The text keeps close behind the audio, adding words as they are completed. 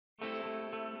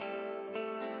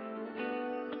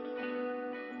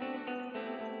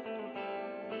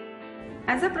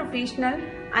As a professional,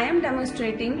 I am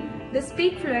demonstrating the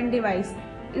Speak Fluent device.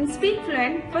 In Speak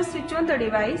Fluent, first switch on the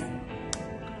device.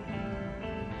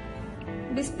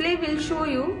 Display will show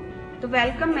you the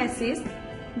welcome message.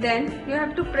 Then you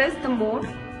have to press the mode.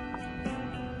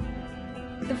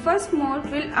 The first mode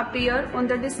will appear on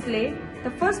the display.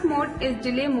 The first mode is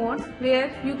delay mode, where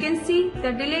you can see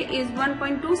the delay is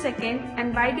 1.2 seconds,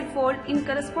 and by default in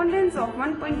correspondence of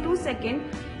 1.2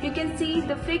 seconds you can see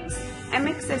the fixed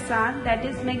MXSR, that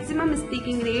is maximum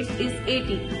speaking rate, is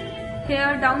 80.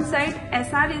 Here downside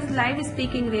SR is live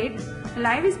speaking rate.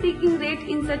 Live speaking rate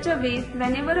in such a way,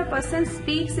 whenever a person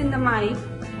speaks in the mic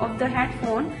of the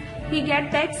headphone, he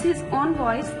gets back his own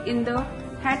voice in the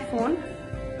headphone,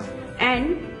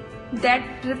 and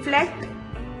that reflect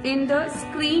in the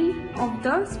screen of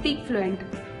the Speak Fluent.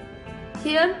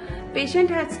 Here patient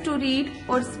has to read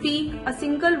or speak a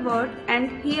single word,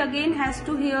 and he again has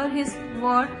to hear his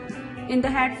word in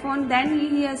the headphone, then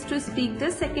he has to speak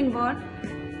the second word.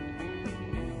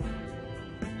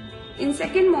 In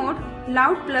second mode,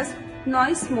 loud plus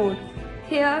noise mode.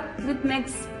 Here with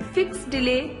max fixed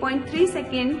delay 0.3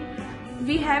 second,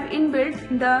 we have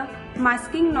inbuilt the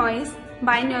masking noise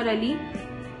binaurally.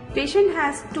 Patient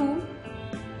has to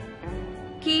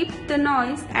keep the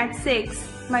noise at 6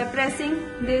 by pressing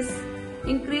this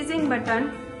increasing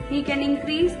button. He can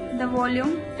increase the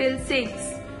volume till 6.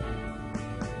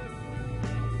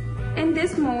 In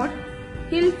this mode,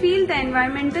 he'll feel the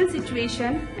environmental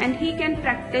situation and he can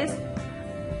practice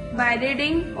by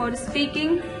reading or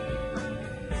speaking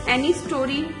any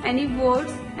story, any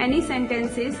words, any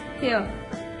sentences here.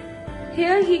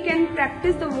 Here he can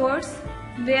practice the words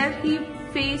where he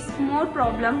face more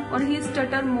problem or he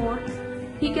stutter more.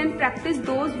 He can practice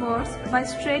those words by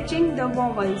stretching the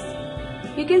vowels.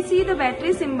 You can see the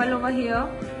battery symbol over here,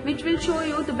 which will show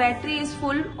you the battery is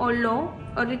full or low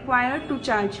or required to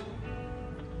charge.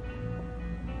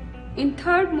 In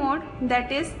third mode,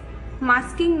 that is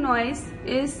masking noise,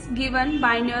 is given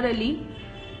binaurally.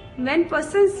 When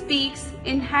person speaks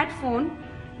in headphone,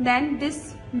 then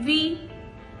this V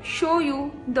show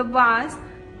you the bars,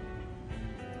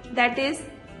 that is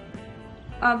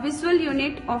a visual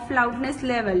unit of loudness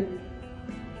level.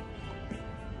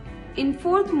 In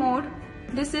fourth mode,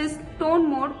 this is tone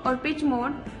mode or pitch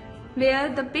mode, where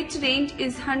the pitch range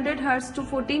is 100 Hz to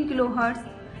 14 kHz.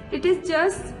 It is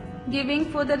just giving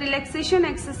for the relaxation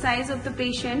exercise of the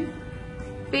patient.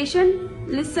 Patient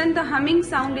listen the humming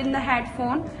sound in the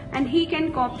headphone, and he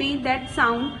can copy that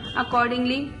sound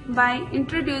accordingly by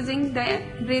introducing the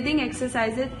breathing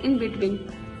exercises in between.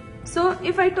 So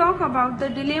if I talk about the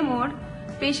delay mode,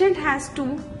 patient has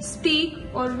to speak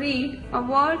or read a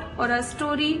word or a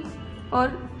story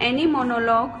or any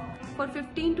monologue for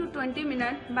 15 to 20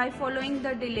 minutes by following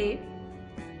the delay.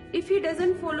 If he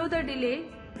doesn't follow the delay,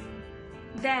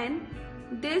 then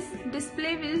this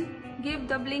display will give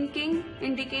the blinking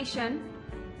indication.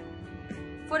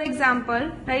 For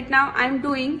example, right now I am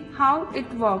doing how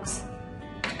it works.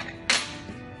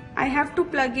 I have to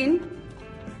plug in.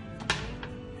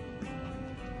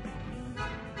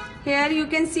 Here you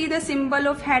can see the symbol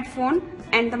of headphone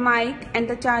and the mic and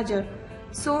the charger.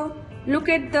 So look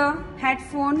at the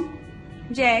headphone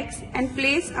jacks and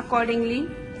place accordingly.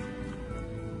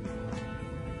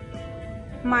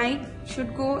 Mic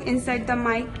should go inside the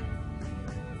mic.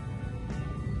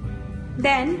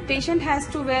 Then patient has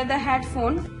to wear the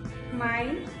headphone.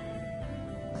 My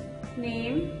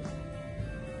name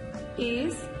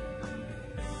is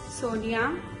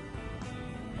Sonia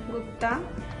Gupta.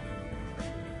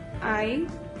 I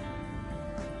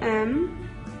am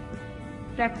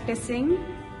practicing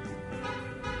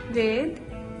with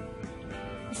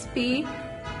Speak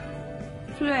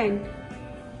Fluent.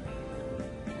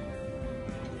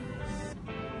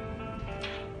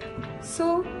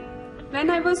 So when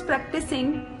I was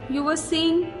practicing, you were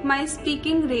seeing my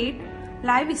speaking rate,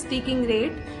 live speaking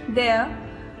rate there.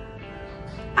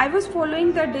 I was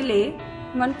following the delay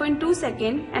 1.2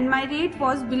 seconds and my rate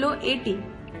was below 80.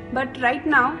 But right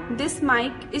now this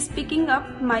mic is picking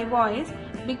up my voice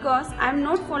because I am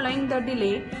not following the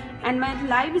delay, and my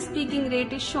live speaking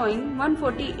rate is showing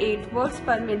 148 words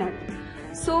per minute.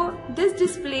 So this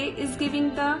display is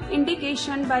giving the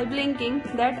indication by blinking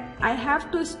that I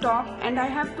have to stop and I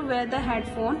have to wear the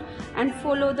headphone and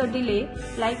follow the delay.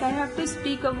 Like I have to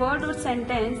speak a word or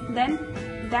sentence,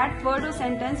 then that word or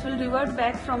sentence will revert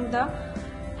back from the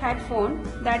headphone.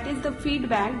 That is the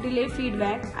feedback, delay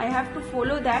feedback. I have to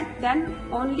follow that, then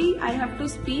only I have to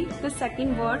speak the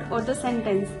second word or the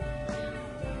sentence.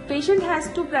 Patient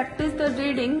has to practice the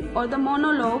reading or the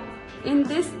monologue in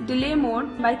this delay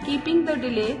mode by keeping the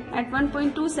delay at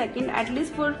 1.2 seconds at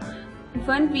least for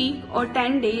 1 week or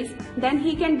 10 days, then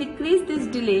he can decrease this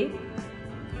delay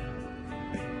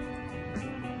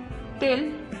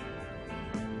till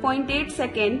 0.8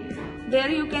 second. There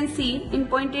you can see in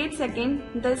 0.8 second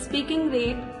the speaking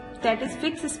rate, that is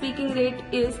fixed speaking rate,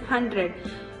 is 100.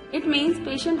 It means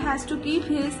patient has to keep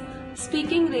his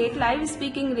speaking rate, live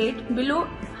speaking rate, below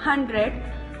 100.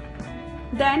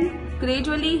 Then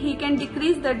gradually he can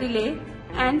decrease the delay,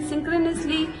 and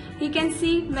synchronously he can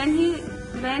see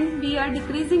when we are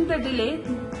decreasing the delay,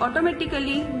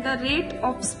 automatically the rate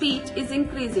of speech is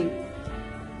increasing.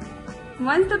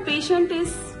 Once the patient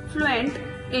is fluent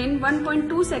in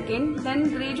 1.2 seconds, then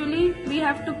gradually we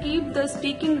have to keep the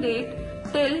speaking rate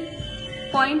till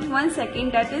 0.1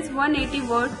 second, that is 180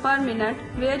 words per minute,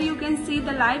 where you can see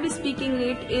the live speaking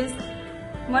rate is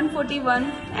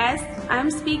 141. As I am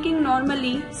speaking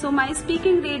normally, so my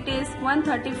speaking rate is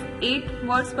 138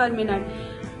 words per minute.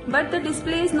 But the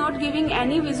display is not giving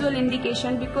any visual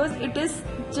indication because it is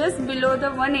just below the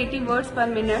 180 words per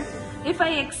minute. If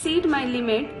I exceed my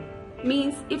limit,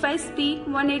 means if I speak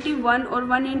 181 or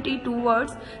 182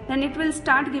 words, then it will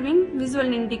start giving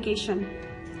visual indication.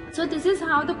 So this is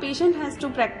how the patient has to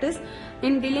practice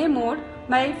in delay mode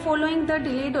by following the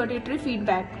delayed auditory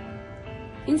feedback.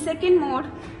 In second mode,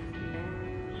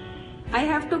 I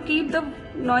have to keep the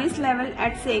noise level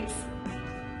at 6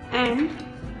 and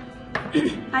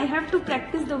I have to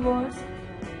practice the words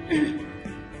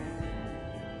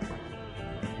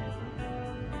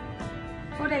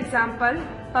for example,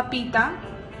 papita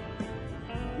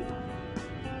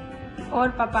or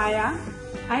papaya.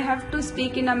 I have to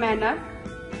speak in a manner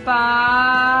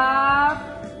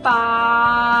papaya.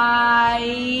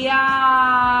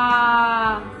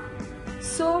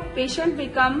 So patient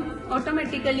become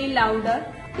automatically louder.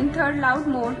 In third loud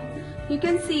mode, you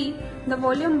can see the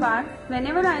volume bar.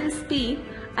 Whenever I will speak,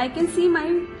 I can see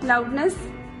my loudness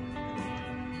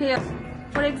here.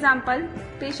 For example,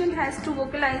 patient has to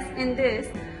vocalize in this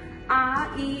a,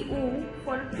 e, u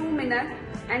for 2 minutes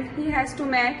and he has to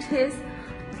match his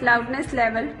loudness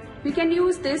level. We can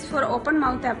use this for open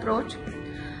mouth approach.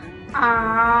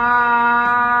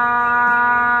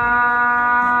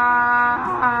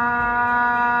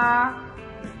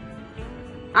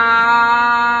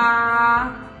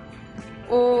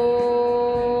 O,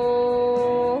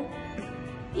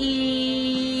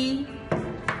 E.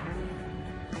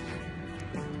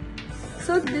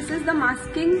 So this is the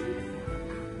masking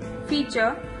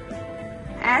feature.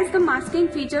 As the masking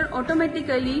feature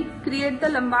automatically create the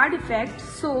Lombard effect,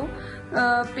 so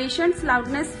patient's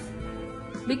loudness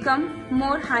become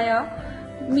more higher,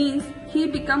 means he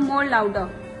become more louder.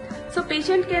 So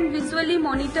patient can visually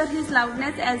monitor his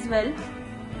loudness as well.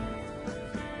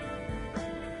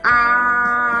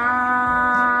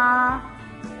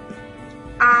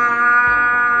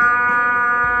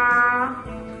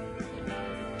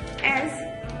 As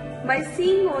by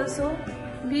seeing also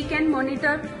we can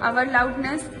monitor our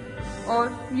loudness,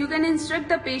 or you can instruct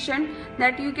the patient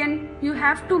that you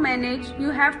have to manage, you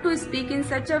have to speak in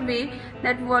such a way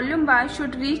that volume bar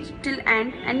should reach till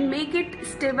end and make it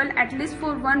stable at least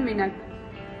for 1 minute.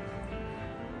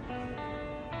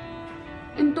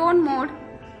 In tone mode,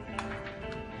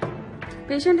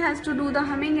 patient has to do the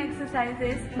humming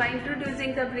exercises by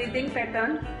introducing the breathing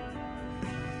pattern.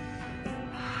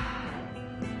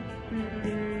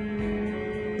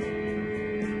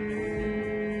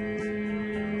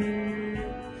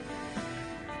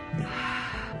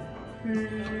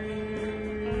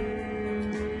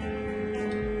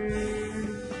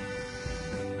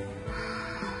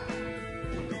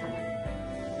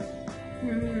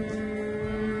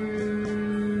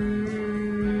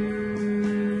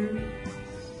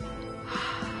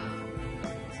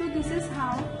 So this is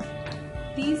how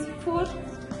these 4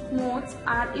 modes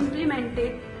are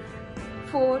implemented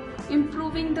for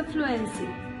improving the fluency.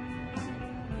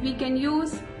 We can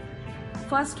use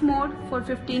first mode for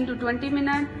 15 to 20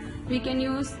 minutes. We can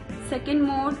use second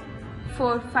mode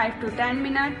for 5 to 10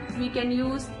 minutes. We can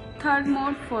use third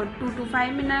mode for 2 to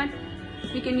 5 minutes.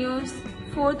 We can use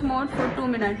fourth mode for 2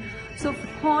 minutes. So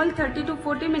whole 30 to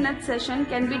 40 minute session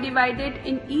can be divided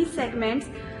in each segments,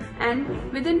 and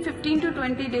within 15 to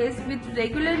 20 days with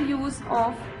regular use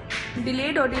of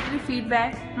delayed auditory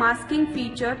feedback, masking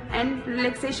feature and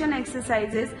relaxation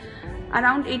exercises,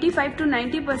 around 85 to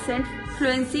 90%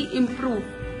 fluency improve.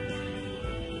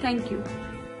 Thank you.